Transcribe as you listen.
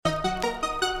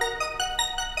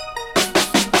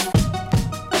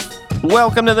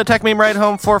Welcome to the Tech Meme Ride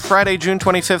Home for Friday, June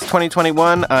 25th,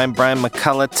 2021. I'm Brian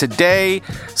McCullough. Today,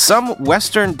 some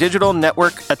Western Digital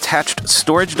Network-attached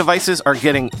storage devices are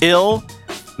getting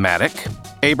ill-matic.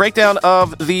 A breakdown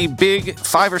of the big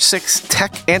 5 or 6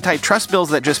 tech antitrust bills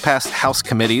that just passed House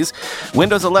committees.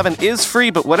 Windows 11 is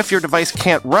free, but what if your device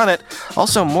can't run it?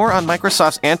 Also, more on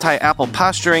Microsoft's anti-Apple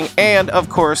posturing, and, of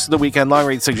course, the weekend long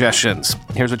read suggestions.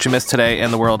 Here's what you missed today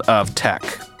in the world of tech.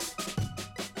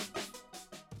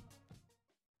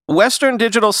 Western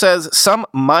Digital says some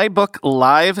MyBook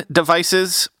Live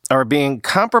devices are being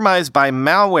compromised by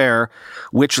malware,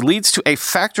 which leads to a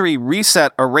factory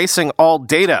reset erasing all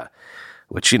data,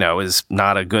 which, is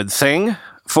not a good thing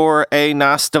for a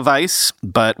NAS device,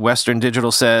 but Western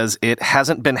Digital says it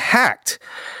hasn't been hacked.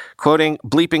 Quoting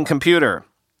Bleeping Computer,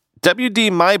 WD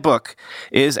MyBook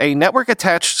is a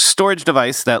network-attached storage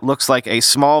device that looks like a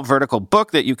small vertical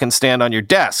book that you can stand on your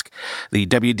desk. The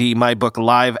WD MyBook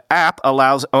Live app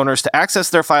allows owners to access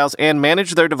their files and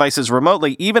manage their devices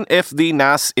remotely, even if the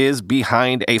NAS is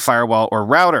behind a firewall or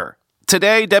router.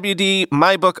 Today, WD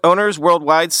MyBook owners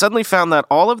worldwide suddenly found that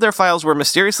all of their files were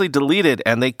mysteriously deleted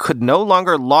and they could no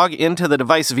longer log into the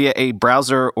device via a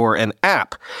browser or an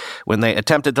app. When they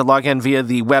attempted to log in via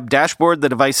the web dashboard, the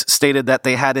device stated that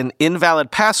they had an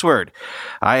invalid password.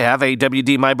 I have a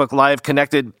WD MyBook Live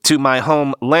connected to my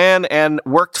home LAN and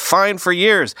worked fine for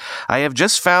years. I have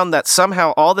just found that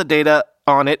somehow all the data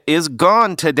on it is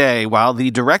gone today, while the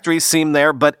directories seem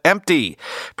there but empty.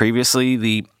 Previously,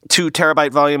 the 2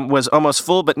 terabyte volume was almost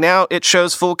full, but now it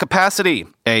shows full capacity,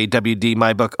 a WD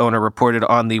MyBook owner reported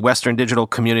on the Western Digital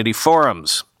community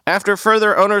forums. After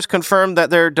further owners confirmed that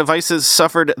their devices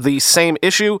suffered the same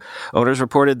issue, owners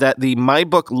reported that the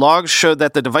MyBook logs showed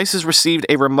that the devices received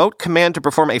a remote command to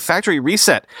perform a factory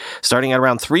reset starting at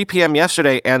around 3 p.m.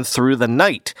 yesterday and through the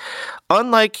night.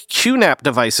 Unlike QNAP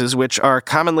devices, which are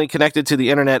commonly connected to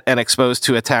the internet and exposed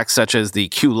to attacks such as the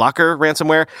QLocker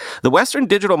ransomware, the Western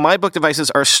Digital MyBook devices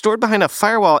are stored behind a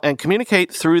firewall and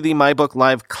communicate through the MyBook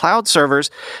Live cloud servers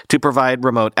to provide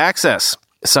remote access.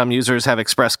 Some users have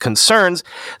expressed concerns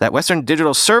that Western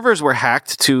Digital servers were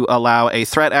hacked to allow a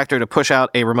threat actor to push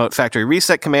out a remote factory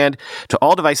reset command to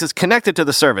all devices connected to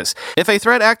the service. If a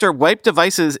threat actor wiped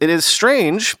devices, it is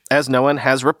strange, as no one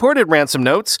has reported ransom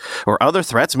notes or other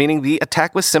threats, meaning the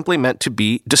attack was simply meant to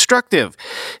be destructive.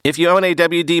 If you own a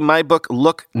WD MyBook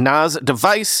Look NAS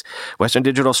device, Western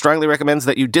Digital strongly recommends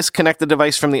that you disconnect the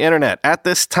device from the internet. At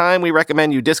this time, we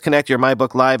recommend you disconnect your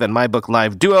MyBook Live and MyBook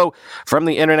Live Duo from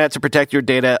the internet to protect your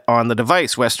data on the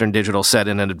device, Western Digital said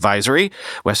in an advisory.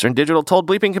 Western Digital told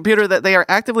Bleeping Computer that they are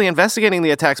actively investigating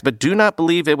the attacks but do not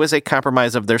believe it was a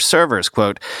compromise of their servers.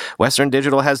 Quote, Western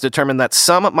Digital has determined that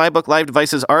some MyBook Live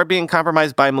devices are being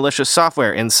compromised by malicious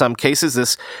software. In some cases,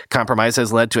 this compromise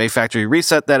has led to a factory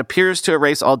reset that appears to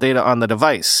erase all data on the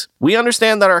device. We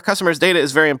understand that our customers' data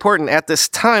is very important. At this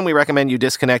time, we recommend you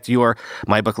disconnect your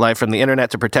MyBook Live from the internet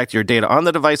to protect your data on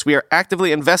the device. We are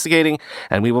actively investigating,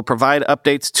 and we will provide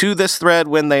updates to this thread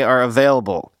when they are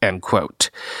available, end quote.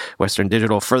 Western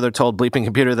Digital further told Bleeping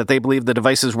Computer that they believe the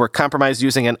devices were compromised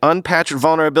using an unpatched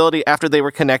vulnerability after they were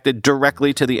connected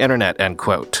directly to the internet, end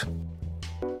quote.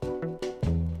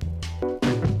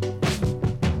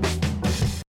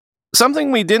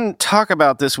 Something we didn't talk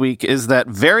about this week is that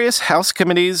various House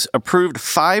committees approved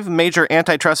 5 major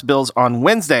antitrust bills on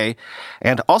Wednesday,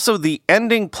 and also the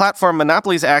Ending Platform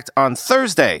Monopolies Act on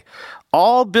Thursday.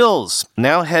 All bills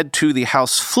now head to the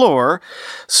House floor,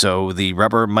 so the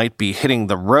rubber might be hitting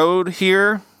the road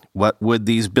here. What would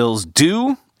these bills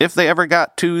do if they ever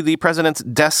got to the president's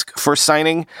desk for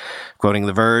signing? Quoting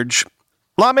The Verge,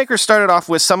 lawmakers started off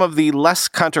with some of the less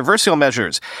controversial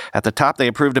measures. At the top, they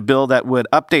approved a bill that would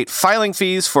update filing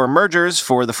fees for mergers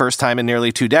for the first time in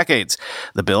nearly 2 decades.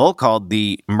 The bill, called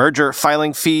the Merger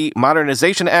Filing Fee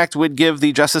Modernization Act, would give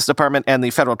the Justice Department and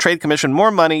the Federal Trade Commission more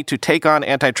money to take on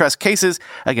antitrust cases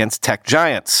against tech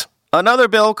giants. Another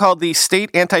bill called the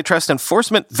State Antitrust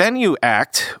Enforcement Venue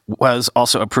Act was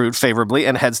also approved favorably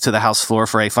and heads to the House floor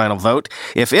for a final vote.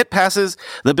 If it passes,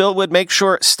 the bill would make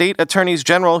sure state attorneys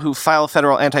general who file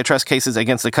federal antitrust cases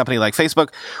against a company like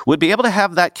Facebook would be able to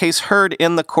have that case heard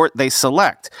in the court they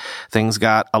select. Things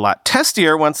got a lot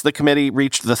testier once the committee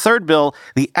reached the third bill,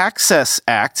 the Access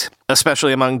Act,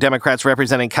 especially among Democrats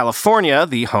representing California,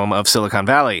 the home of Silicon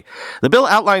Valley. The bill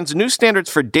outlines new standards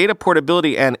for data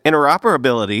portability and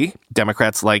interoperability.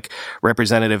 Democrats like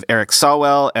Representative Eric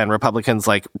Swalwell and Republicans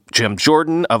like Jim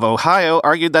Jordan of Ohio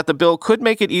argued that the bill could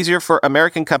make it easier for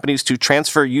American companies to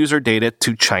transfer user data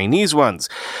to Chinese ones.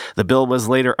 The bill was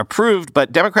later approved,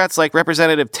 but Democrats like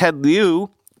Representative Ted Lieu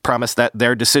promised that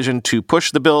their decision to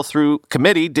push the bill through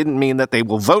committee didn't mean that they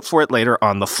will vote for it later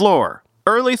on the floor.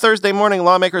 Early Thursday morning,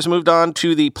 lawmakers moved on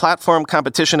to the Platform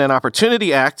Competition and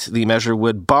Opportunity Act. The measure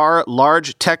would bar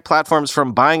large tech platforms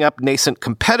from buying up nascent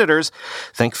competitors.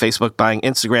 Think Facebook buying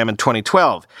Instagram in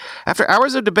 2012. After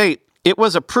hours of debate, it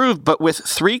was approved, but with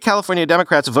 3 California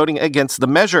Democrats voting against the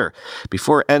measure.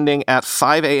 Before ending at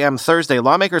 5 a.m. Thursday,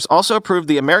 lawmakers also approved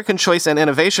the American Choice and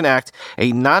Innovation Act,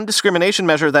 a non-discrimination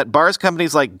measure that bars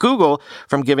companies like Google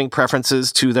from giving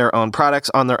preferences to their own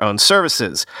products on their own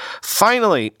services.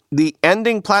 Finally, the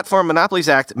Ending Platform Monopolies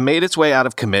Act made its way out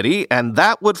of committee, and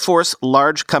that would force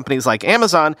large companies like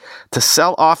Amazon to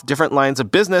sell off different lines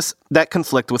of business that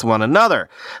conflict with one another.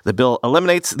 The bill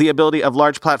eliminates the ability of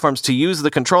large platforms to use the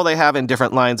control they have in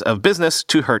different lines of business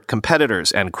to hurt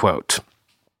competitors, end quote.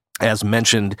 As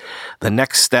mentioned, the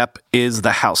next step is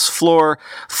the House floor.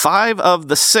 5 of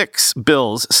the 6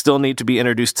 bills still need to be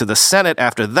introduced to the Senate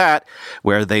after that,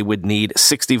 where they would need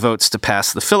 60 votes to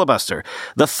pass the filibuster.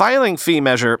 The filing fee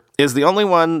measure is the only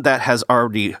one that has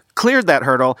already cleared that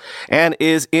hurdle and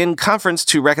is in conference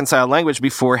to reconcile language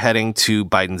before heading to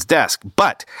Biden's desk.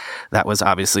 But that was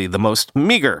obviously the most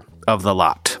meager of the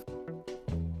lot.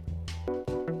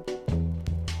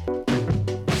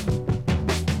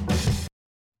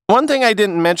 One thing I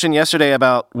didn't mention yesterday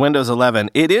about Windows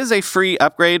 11, it is a free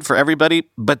upgrade for everybody,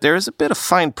 but there is a bit of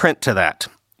fine print to that.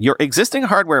 Your existing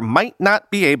hardware might not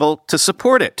be able to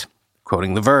support it,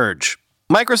 quoting The Verge.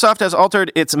 Microsoft has altered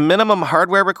its minimum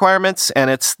hardware requirements, and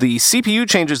it's the CPU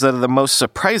changes that are the most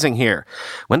surprising here.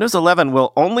 Windows 11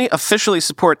 will only officially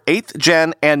support 8th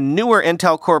gen and newer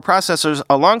Intel Core processors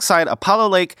alongside Apollo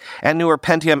Lake and newer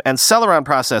Pentium and Celeron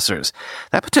processors.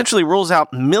 That potentially rules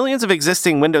out millions of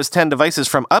existing Windows 10 devices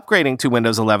from upgrading to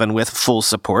Windows 11 with full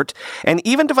support, and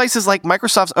even devices like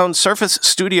Microsoft's own Surface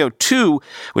Studio 2,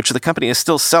 which the company is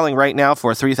still selling right now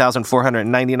for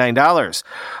 $3,499.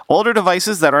 Older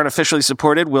devices that aren't officially supported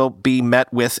will be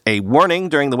met with a warning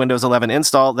during the Windows 11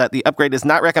 install that the upgrade is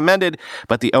not recommended,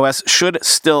 but the OS should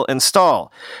still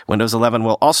install. Windows 11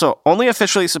 will also only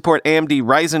officially support AMD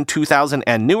Ryzen 2000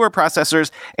 and newer processors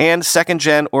and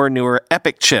second-gen or newer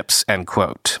EPYC chips, end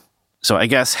quote. So I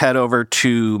guess head over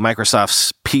to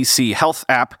Microsoft's PC Health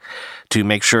app to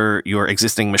make sure your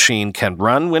existing machine can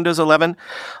run Windows 11.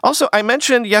 Also, I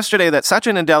mentioned yesterday that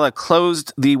Satya Nadella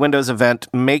closed the Windows event,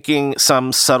 making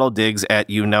some subtle digs at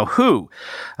you-know-who.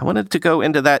 I wanted to go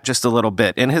into that just a little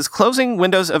bit. In his closing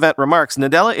Windows event remarks,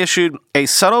 Nadella issued a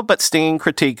subtle but stinging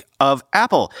critique of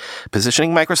Apple,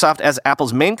 positioning Microsoft as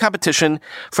Apple's main competition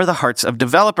for the hearts of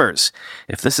developers.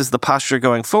 If this is the posture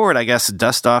going forward, I guess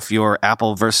dust off your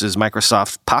Apple versus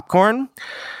Microsoft popcorn.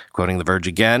 Quoting The Verge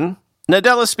again,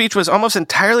 Nadella's speech was almost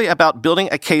entirely about building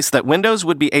a case that Windows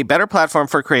would be a better platform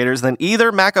for creators than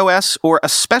either macOS or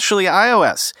especially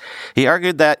iOS. He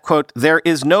argued that, quote, there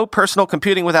is no personal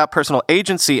computing without personal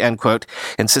agency, end quote,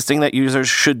 insisting that users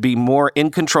should be more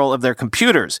in control of their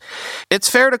computers. It's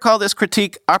fair to call this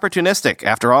critique opportunistic.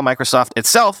 After all, Microsoft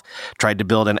itself tried to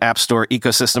build an App Store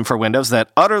ecosystem for Windows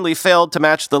that utterly failed to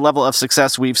match the level of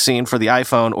success we've seen for the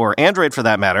iPhone or Android for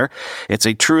that matter. It's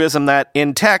a truism that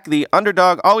in tech, the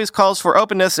underdog always calls for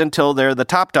openness until they're the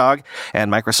top dog,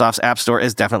 and Microsoft's App Store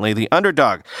is definitely the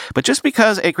underdog. But just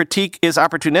because a critique is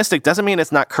opportunistic doesn't mean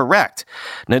it's not correct.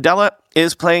 Nadella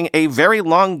is playing a very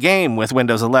long game with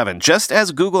Windows 11. Just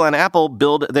as Google and Apple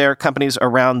build their companies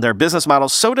around their business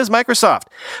models, so does Microsoft.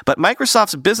 But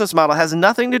Microsoft's business model has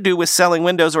nothing to do with selling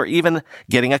Windows or even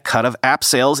getting a cut of app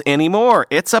sales anymore.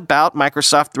 It's about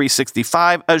Microsoft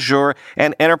 365, Azure,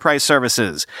 and enterprise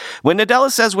services. When Nadella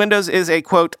says Windows is a,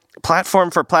 quote, platform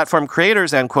for platform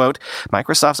creators, end quote,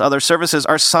 Microsoft's other services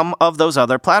are some of those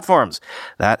other platforms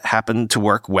that happen to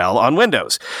work well on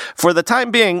Windows. For the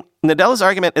time being, Nadella's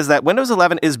argument is that Windows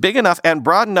 11 is big enough and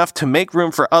broad enough to make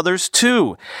room for others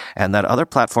too, and that other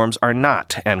platforms are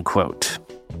not, end quote.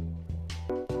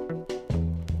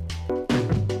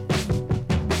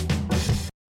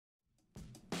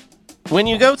 When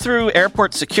you go through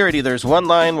airport security, there's one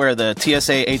line where the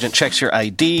TSA agent checks your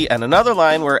ID and another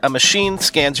line where a machine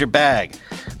scans your bag.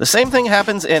 The same thing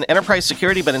happens in enterprise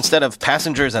security, but instead of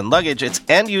passengers and luggage, it's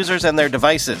end users and their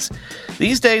devices.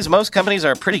 These days, most companies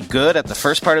are pretty good at the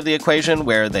first part of the equation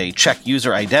where they check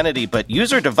user identity, but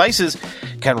user devices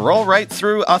can roll right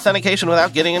through authentication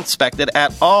without getting inspected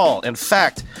at all. In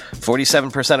fact,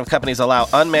 47% of companies allow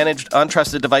unmanaged,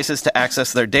 untrusted devices to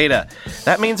access their data.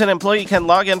 That means an employee can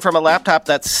log in from a laptop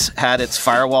that's had its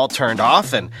firewall turned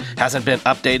off and hasn't been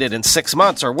updated in 6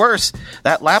 months, or worse,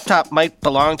 that laptop might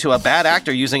belong to a bad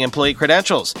actor using employee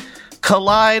credentials.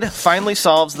 Collide finally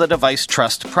solves the device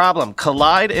trust problem.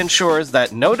 Collide ensures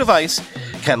that no device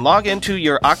can log into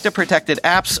your Okta-protected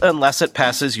apps unless it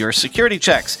passes your security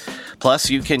checks. Plus,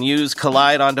 you can use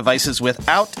Collide on devices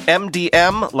without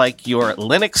MDM, like your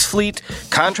Linux fleet,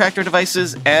 contractor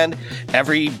devices, and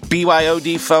every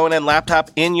BYOD phone and laptop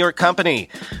in your company.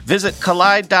 Visit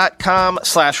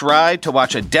collide.com/ride to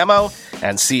watch a demo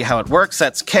and see how it works.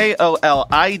 That's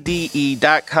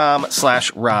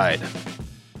KOLIDE.com/ride.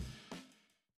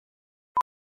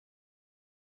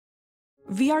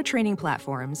 VR training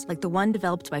platforms, like the one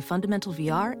developed by Fundamental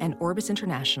VR and Orbis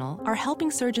International, are helping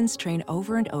surgeons train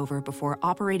over and over before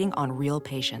operating on real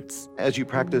patients. As you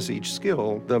practice each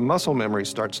skill, the muscle memory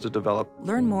starts to develop.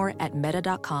 Learn more at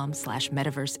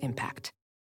meta.com/metaverseimpact.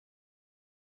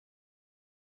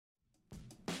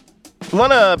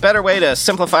 Want a better way to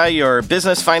simplify your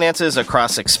business finances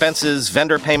across expenses,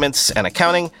 vendor payments, and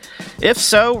accounting? If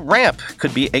so, Ramp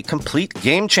could be a complete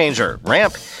game changer.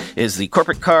 Ramp is the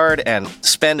corporate card and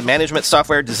spend management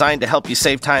software designed to help you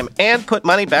save time and put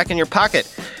money back in your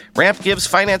pocket. Ramp gives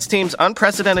finance teams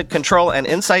unprecedented control and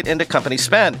insight into company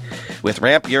spend. With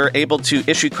Ramp, you're able to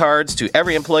issue cards to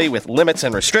every employee with limits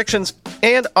and restrictions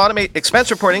and automate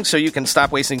expense reporting so you can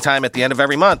stop wasting time at the end of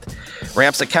every month.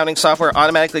 Ramp's accounting software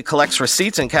automatically collects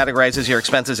receipts and categorizes your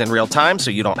expenses in real time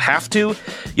so you don't have to.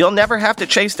 You'll never have to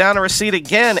chase down a receipt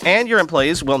again, and your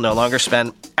employees will no longer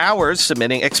spend hours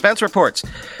submitting expense reports.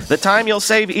 The time you'll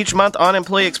save each month on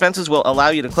employee expenses will allow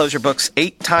you to close your books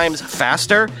 8 times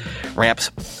faster. Ramp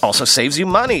also saves you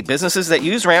money. Businesses that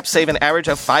use Ramp save an average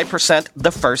of 5%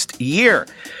 the first year.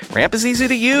 Ramp is easy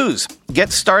to use.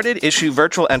 Get started, issue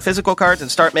virtual and physical cards,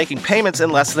 and start making payments in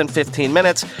less than 15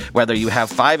 minutes, whether you have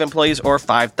 5 employees or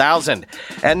 5,000.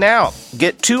 And now,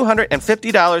 get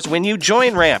 $250 when you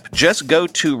join Ramp. Just go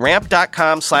to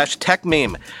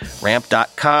ramp.com/techmeme.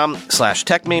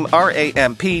 Ramp.com/techmeme,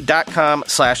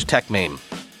 ramp.com/techmeme.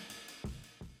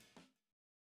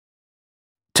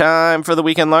 Time for the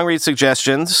weekend long read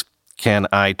suggestions. Can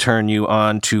I turn you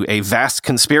on to a vast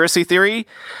conspiracy theory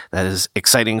that is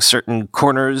exciting certain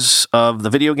corners of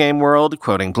the video game world?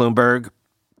 Quoting Bloomberg,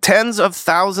 tens of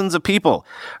thousands of people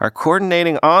are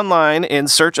coordinating online in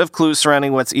search of clues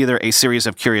surrounding what's either a series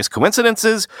of curious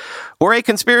coincidences or a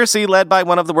conspiracy led by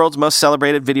one of the world's most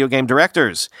celebrated video game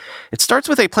directors. It starts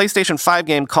with a PlayStation 5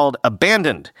 game called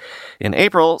Abandoned. In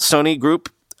April, Sony Group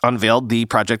unveiled the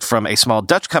project from a small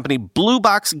Dutch company, Blue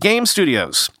Box Game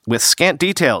Studios, with scant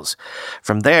details.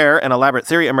 From there, an elaborate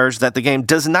theory emerged that the game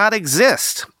does not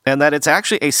exist, and that it's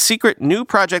actually a secret new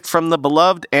project from the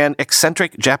beloved and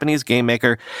eccentric Japanese game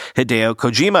maker Hideo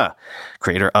Kojima,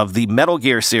 creator of the Metal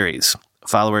Gear series.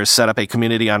 Followers set up a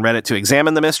community on Reddit to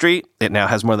examine the mystery. It now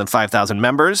has more than 5,000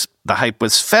 members. The hype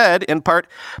was fed, in part,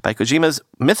 by Kojima's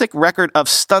mythic record of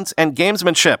stunts and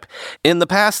gamesmanship. In the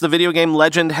past, the video game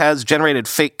legend has generated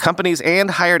fake companies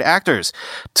and hired actors.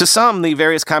 To some, the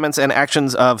various comments and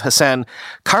actions of Hasan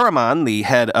Kahraman, the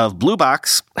head of Blue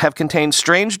Box, have contained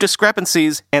strange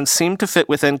discrepancies and seem to fit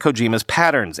within Kojima's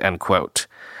patterns, end quote.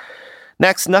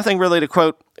 Next, nothing really to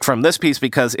quote from this piece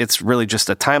because it's really just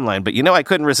a timeline, but I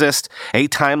couldn't resist a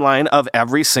timeline of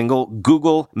every single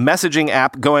Google messaging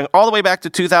app going all the way back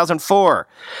to 2004.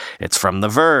 It's from The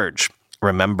Verge.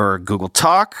 Remember Google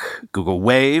Talk, Google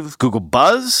Wave, Google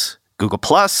Buzz, Google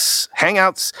Plus,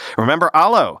 Hangouts. Remember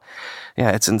Allo.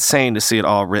 Yeah, it's insane to see it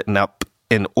all written up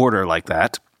in order like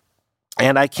that.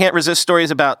 And I can't resist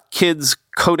stories about kids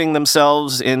coding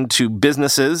themselves into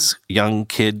businesses, young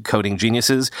kid coding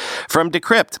geniuses, from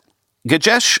Decrypt.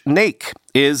 Gajesh Naik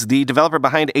is the developer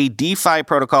behind a DeFi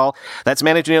protocol that's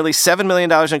managed nearly $7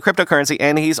 million in cryptocurrency,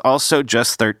 and he's also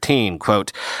just 13.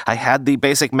 Quote, I had the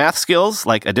basic math skills,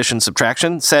 like addition,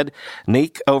 subtraction, said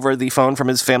Naik over the phone from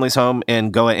his family's home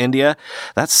in Goa, India.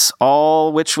 That's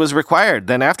all which was required.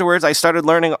 Then afterwards, I started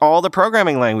learning all the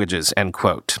programming languages, end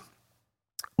quote.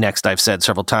 Next, I've said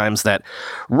several times that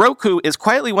Roku is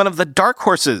quietly one of the dark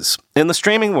horses in the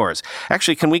streaming wars.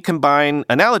 Actually, can we combine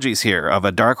analogies here of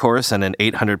a dark horse and an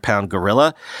 800-pound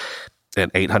gorilla?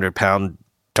 An 800-pound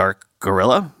dark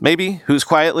gorilla, maybe, who's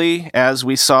quietly, as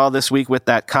we saw this week with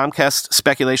that Comcast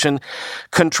speculation,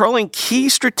 controlling key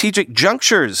strategic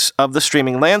junctures of the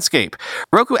streaming landscape.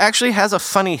 Roku actually has a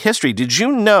funny history. Did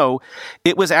you know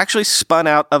it was actually spun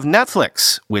out of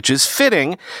Netflix, which is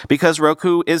fitting because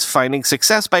Roku is finding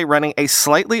success by running a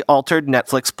slightly altered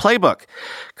Netflix playbook,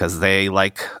 because they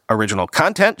like original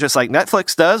content, just like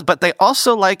Netflix does, but they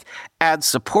also like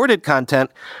ad-supported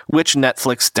content, which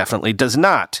Netflix definitely does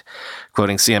not.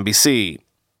 Quoting CNBC,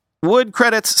 Wood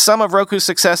credits some of Roku's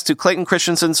success to Clayton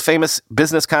Christensen's famous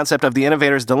business concept of the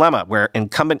innovator's dilemma, where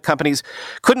incumbent companies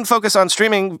couldn't focus on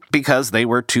streaming because they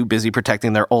were too busy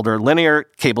protecting their older linear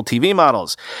cable TV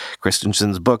models.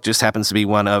 Christensen's book just happens to be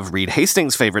one of Reed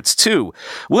Hastings' favorites, too.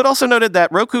 Wood also noted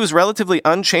that Roku's relatively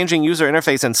unchanging user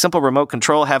interface and simple remote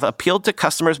control have appealed to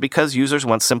customers because users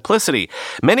want simplicity.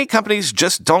 Many companies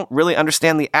just don't really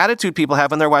understand the attitude people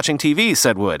have when they're watching TV,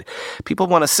 said Wood. People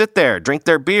want to sit there, drink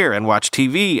their beer, and watch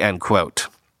TV, end quote.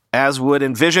 As Wood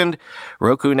envisioned,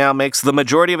 Roku now makes the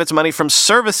majority of its money from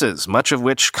services, much of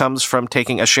which comes from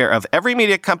taking a share of every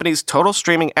media company's total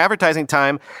streaming advertising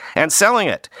time and selling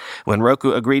it. When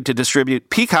Roku agreed to distribute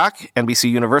Peacock, NBC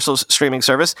Universal's streaming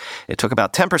service, it took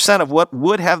about 10% of what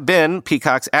would have been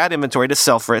Peacock's ad inventory to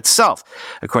sell for itself,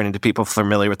 according to people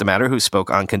familiar with the matter who spoke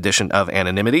on condition of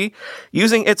anonymity.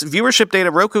 Using its viewership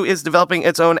data, Roku is developing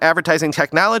its own advertising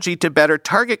technology to better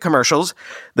target commercials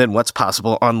than what's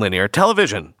possible on linear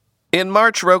television. In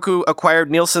March, Roku acquired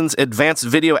Nielsen's advanced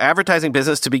video advertising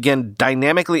business to begin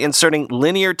dynamically inserting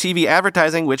linear TV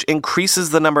advertising, which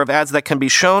increases the number of ads that can be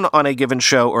shown on a given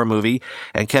show or movie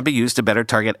and can be used to better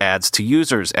target ads to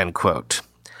users, end quote.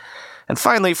 And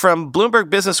finally, from Bloomberg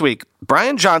Businessweek,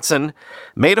 Brian Johnson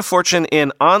made a fortune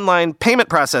in online payment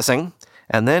processing,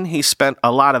 and then he spent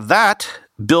a lot of that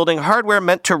building hardware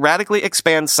meant to radically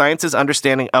expand science's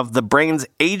understanding of the brain's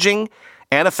aging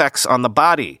and effects on the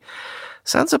body.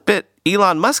 Sounds a bit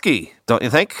Elon Musk-y, don't you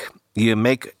think? You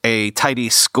make a tidy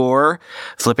score,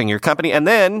 flipping your company, and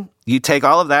then you take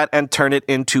all of that and turn it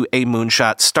into a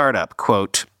moonshot startup.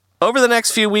 Quote, over the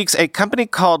next few weeks, a company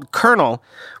called Kernel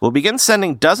will begin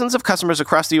sending dozens of customers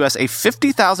across the U.S. a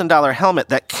 $50,000 helmet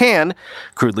that can,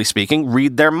 crudely speaking,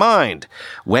 read their mind.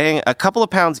 Weighing a couple of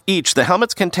pounds each, the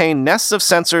helmets contain nests of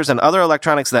sensors and other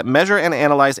electronics that measure and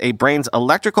analyze a brain's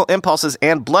electrical impulses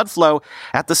and blood flow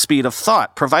at the speed of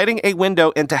thought, providing a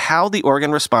window into how the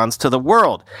organ responds to the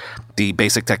world. The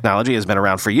basic technology has been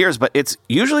around for years, but it's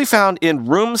usually found in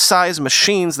room-sized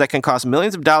machines that can cost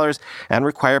millions of dollars and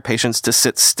require patients to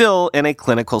sit still in a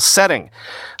clinical setting.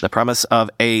 The promise of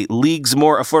a leagues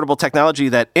more affordable technology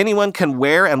that anyone can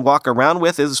wear and walk around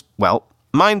with is, well,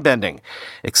 mind-bending.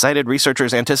 Excited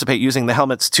researchers anticipate using the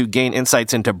helmets to gain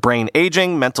insights into brain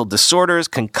aging, mental disorders,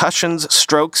 concussions,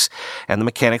 strokes, and the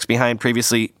mechanics behind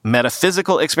previously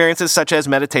metaphysical experiences such as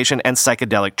meditation and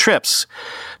psychedelic trips.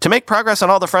 To make progress on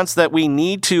all the fronts that we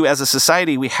need to as a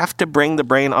society, we have to bring the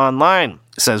brain online,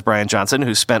 says Brian Johnson,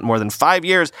 who spent more than 5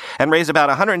 years and raised about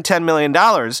 $110 million,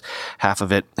 half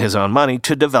of it his own money,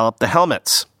 to develop the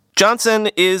helmets. Johnson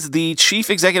is the chief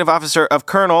executive officer of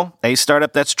Kernel, a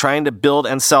startup that's trying to build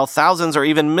and sell thousands or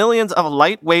even millions of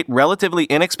lightweight, relatively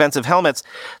inexpensive helmets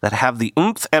that have the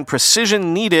oomph and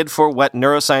precision needed for what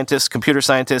neuroscientists, computer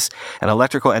scientists, and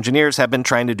electrical engineers have been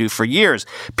trying to do for years: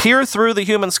 peer through the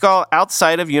human skull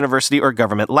outside of university or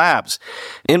government labs.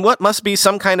 In what must be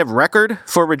some kind of record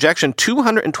for rejection,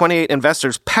 228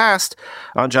 investors passed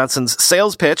on Johnson's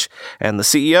sales pitch, and the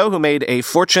CEO, who made a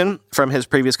fortune from his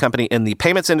previous company in the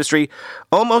payments industry,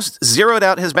 almost zeroed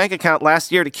out his bank account last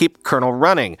year to keep Kernel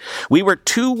running. We were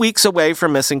 2 weeks away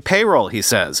from missing payroll, he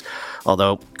says.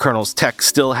 Although Kernel's tech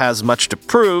still has much to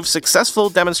prove, successful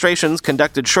demonstrations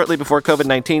conducted shortly before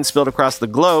COVID-19 spilled across the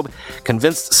globe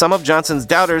convinced some of Johnson's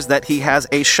doubters that he has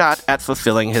a shot at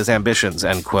fulfilling his ambitions,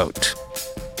 end quote.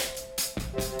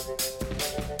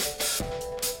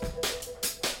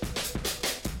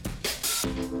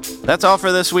 That's all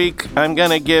for this week. I'm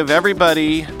going to give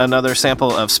everybody another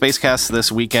sample of Spacecast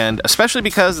this weekend, especially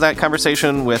because that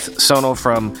conversation with Sonal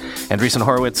from Andreessen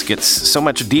Horowitz gets so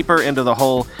much deeper into the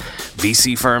whole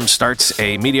VC firm starts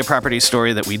a media property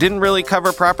story that we didn't really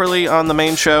cover properly on the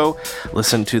main show.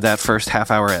 Listen to that first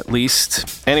half hour at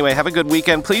least. Anyway, have a good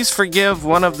weekend. Please forgive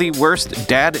one of the worst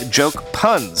dad joke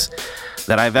puns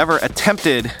that I've ever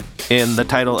attempted in the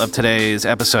title of today's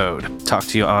episode. Talk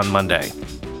to you on Monday.